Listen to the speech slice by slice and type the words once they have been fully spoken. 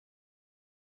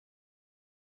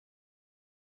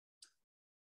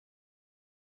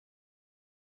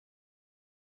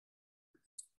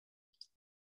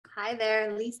Hi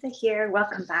there, Lisa here.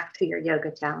 Welcome back to your yoga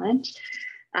challenge.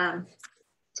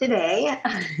 Today,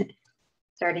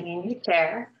 starting in your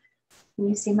chair, can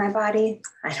you see my body?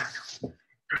 I don't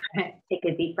know. Take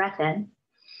a deep breath in.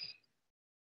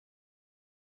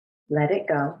 Let it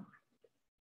go.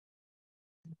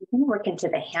 You're going to work into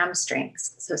the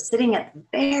hamstrings. So sitting at the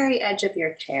very edge of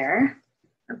your chair,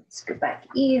 scoot back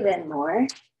even more.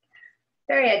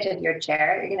 Very edge of your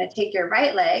chair, you're going to take your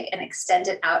right leg and extend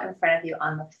it out in front of you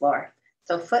on the floor.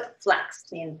 So foot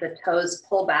flexed means the toes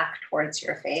pull back towards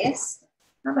your face.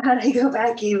 How about I go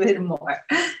back even more?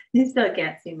 You still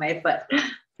can't see my foot.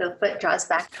 So foot draws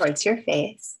back towards your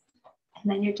face.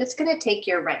 And then you're just going to take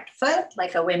your right foot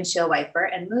like a windshield wiper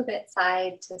and move it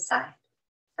side to side,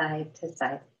 side to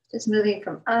side. Just moving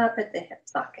from up at the hip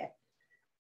socket.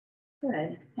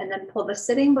 Good. And then pull the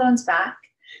sitting bones back.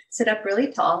 Sit up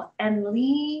really tall and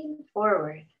lean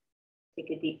forward.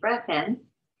 Take a deep breath in.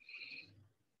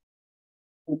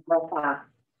 Deep breath out.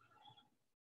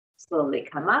 Slowly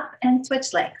come up and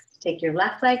switch legs. Take your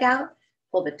left leg out.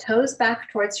 Pull the toes back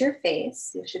towards your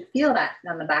face. You should feel that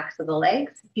on the backs of the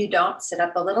legs. If you don't, sit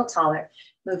up a little taller.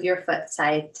 Move your foot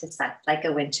side to side like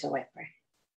a windshield wiper.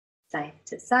 Side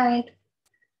to side.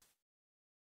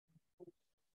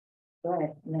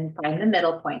 Good. And then find the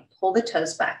middle point. Pull the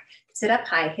toes back. Sit up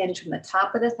high. Hinge from the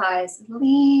top of the thighs.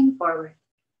 Lean forward.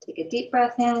 Take a deep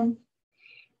breath in.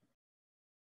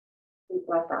 Deep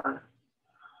breath out.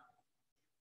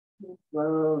 And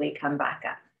slowly come back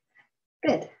up.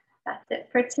 Good. That's it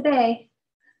for today.